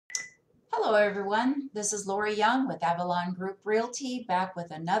Hello everyone, this is Lori Young with Avalon Group Realty, back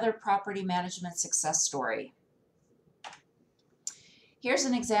with another property management success story. Here's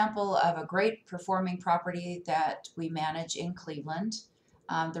an example of a great performing property that we manage in Cleveland.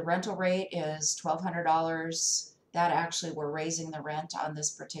 The rental rate is $1,200. That actually, we're raising the rent on this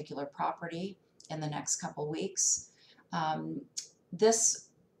particular property in the next couple weeks. This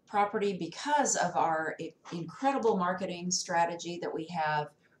property, because of our incredible marketing strategy that we have,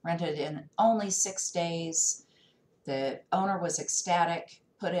 rented in only 6 days. The owner was ecstatic,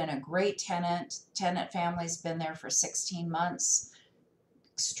 put in a great tenant. Tenant family's been there for 16 months.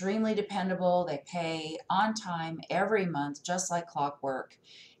 Extremely dependable. They pay on time every month, just like clockwork.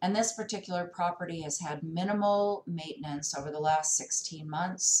 And this particular property has had minimal maintenance over the last 16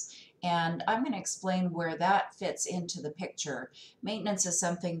 months. And I'm going to explain where that fits into the picture. Maintenance is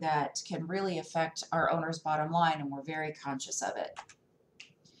something that can really affect our owner's bottom line, and we're very conscious of it.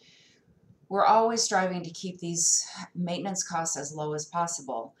 We're always striving to keep these maintenance costs as low as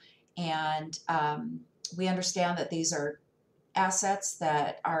possible. And we understand that these are assets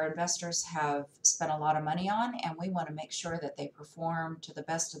that our investors have spent a lot of money on, and we want to make sure that they perform to the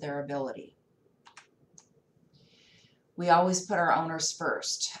best of their ability. We always put our owners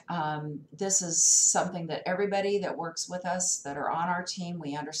first. This is something that everybody that works with us, that are on our team,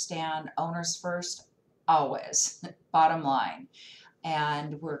 we understand owners first, always, bottom line.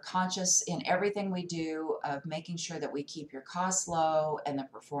 And we're conscious in everything we do of making sure that we keep your costs low and the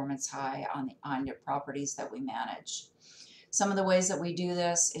performance high on your properties that we manage. Some of the ways that we do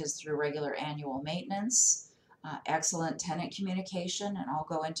this is through regular annual maintenance, excellent tenant communication, and I'll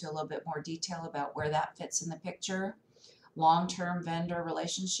go into a little bit more detail about where that fits in the picture, long-term vendor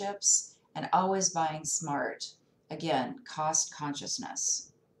relationships, and always buying smart. Again, cost consciousness.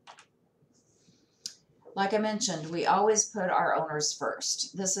 Like I mentioned, we always put our owners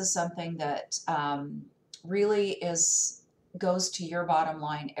first. This is something that really goes to your bottom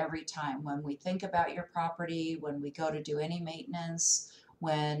line every time. When we think about your property, when we go to do any maintenance,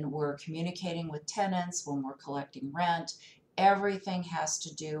 when we're communicating with tenants, when we're collecting rent, everything has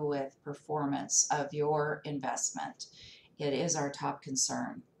to do with performance of your investment. It is our top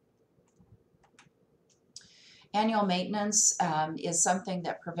concern. Annual maintenance is something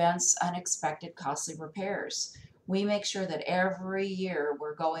that prevents unexpected costly repairs. We make sure that every year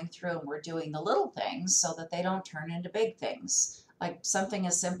we're going through and we're doing the little things so that they don't turn into big things. Like something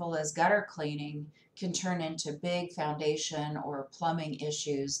as simple as gutter cleaning can turn into big foundation or plumbing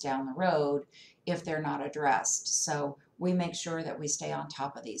issues down the road if they're not addressed. So we make sure that we stay on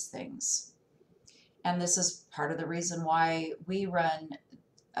top of these things. And this is part of the reason why we run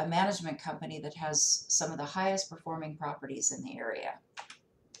a management company that has some of the highest performing properties in the area.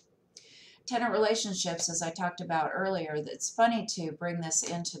 Tenant relationships, as I talked about earlier, it's funny to bring this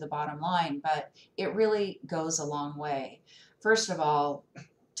into the bottom line, but it really goes a long way. First of all,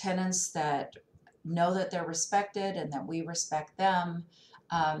 tenants that know that they're respected and that we respect them,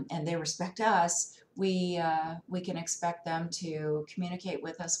 and they respect us, we can expect them to communicate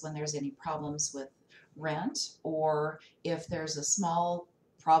with us when there's any problems with rent, or if there's a small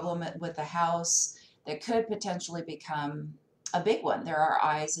problem with the house that could potentially become a big one. There are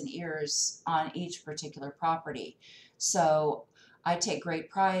eyes and ears on each particular property. So I take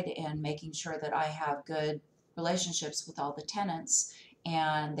great pride in making sure that I have good relationships with all the tenants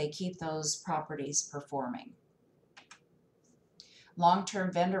and they keep those properties performing.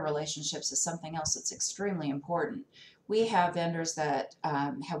 Long-term vendor relationships is something else that's extremely important. We have vendors that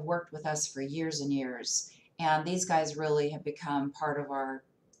have worked with us for years and years, and these guys really have become part of our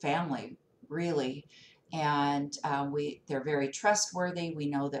family, really. And they're very trustworthy. We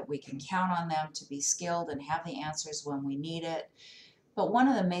know that we can count on them to be skilled and have the answers when we need it. But one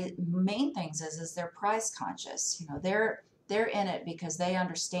of the main things is they're price conscious. You know, they're in it because they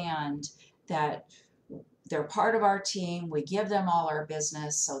understand that they're part of our team. We give them all our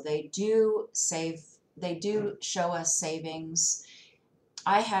business, so they do save. They do show us savings.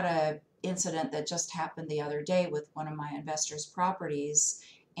 I had a incident that just happened the other day with one of my investors' properties,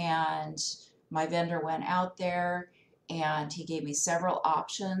 and my vendor went out there and he gave me several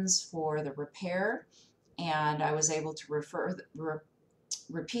options for the repair, and I was able to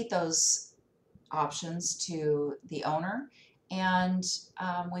repeat those options to the owner, and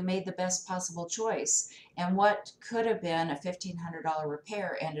we made the best possible choice. And what could have been a $1,500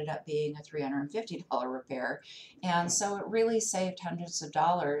 repair ended up being a $350 repair. And so it really saved hundreds of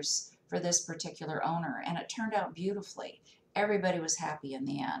dollars for this particular owner, and it turned out beautifully. Everybody was happy in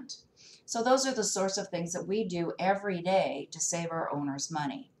the end. So those are the sorts of things that we do every day to save our owners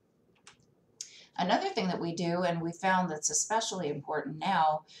money. Another thing that we do, and we found that's especially important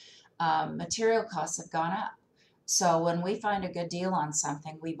now, material costs have gone up. So when we find a good deal on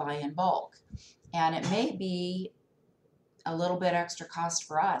something, we buy in bulk. And it may be a little bit extra cost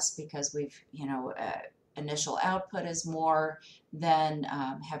for us because initial output is more than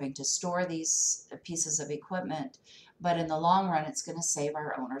having to store these pieces of equipment. But in the long run, it's going to save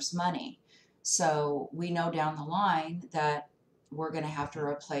our owners money. So we know down the line that we're going to have to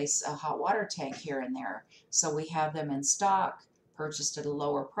replace a hot water tank here and there. So we have them in stock, purchased at a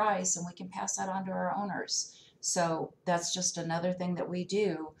lower price, and we can pass that on to our owners. So that's just another thing that we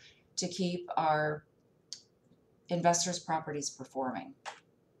do to keep our investors' properties performing.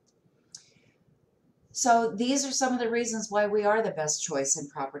 So these are some of the reasons why we are the best choice in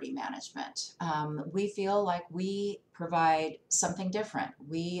property management. We feel like we provide something different.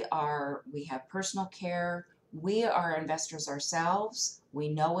 We have personal care. We are investors ourselves. We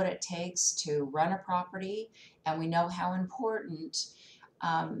know what it takes to run a property, and we know how important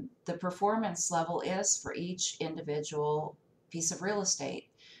the performance level is for each individual piece of real estate.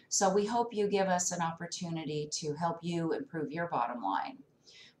 So we hope you give us an opportunity to help you improve your bottom line.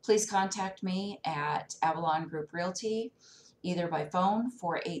 Please contact me at Avalon Group Realty, either by phone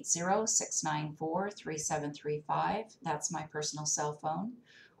 480-694-3735. That's my personal cell phone.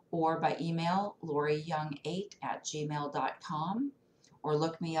 Or by email, loriyoung8@gmail.com, or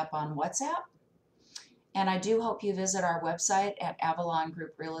look me up on WhatsApp. And I do hope you visit our website at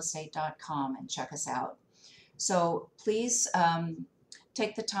avalongrouprealestate.com and check us out. So please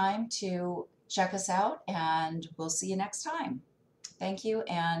take the time to check us out, and we'll see you next time. Thank you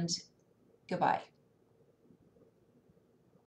and goodbye.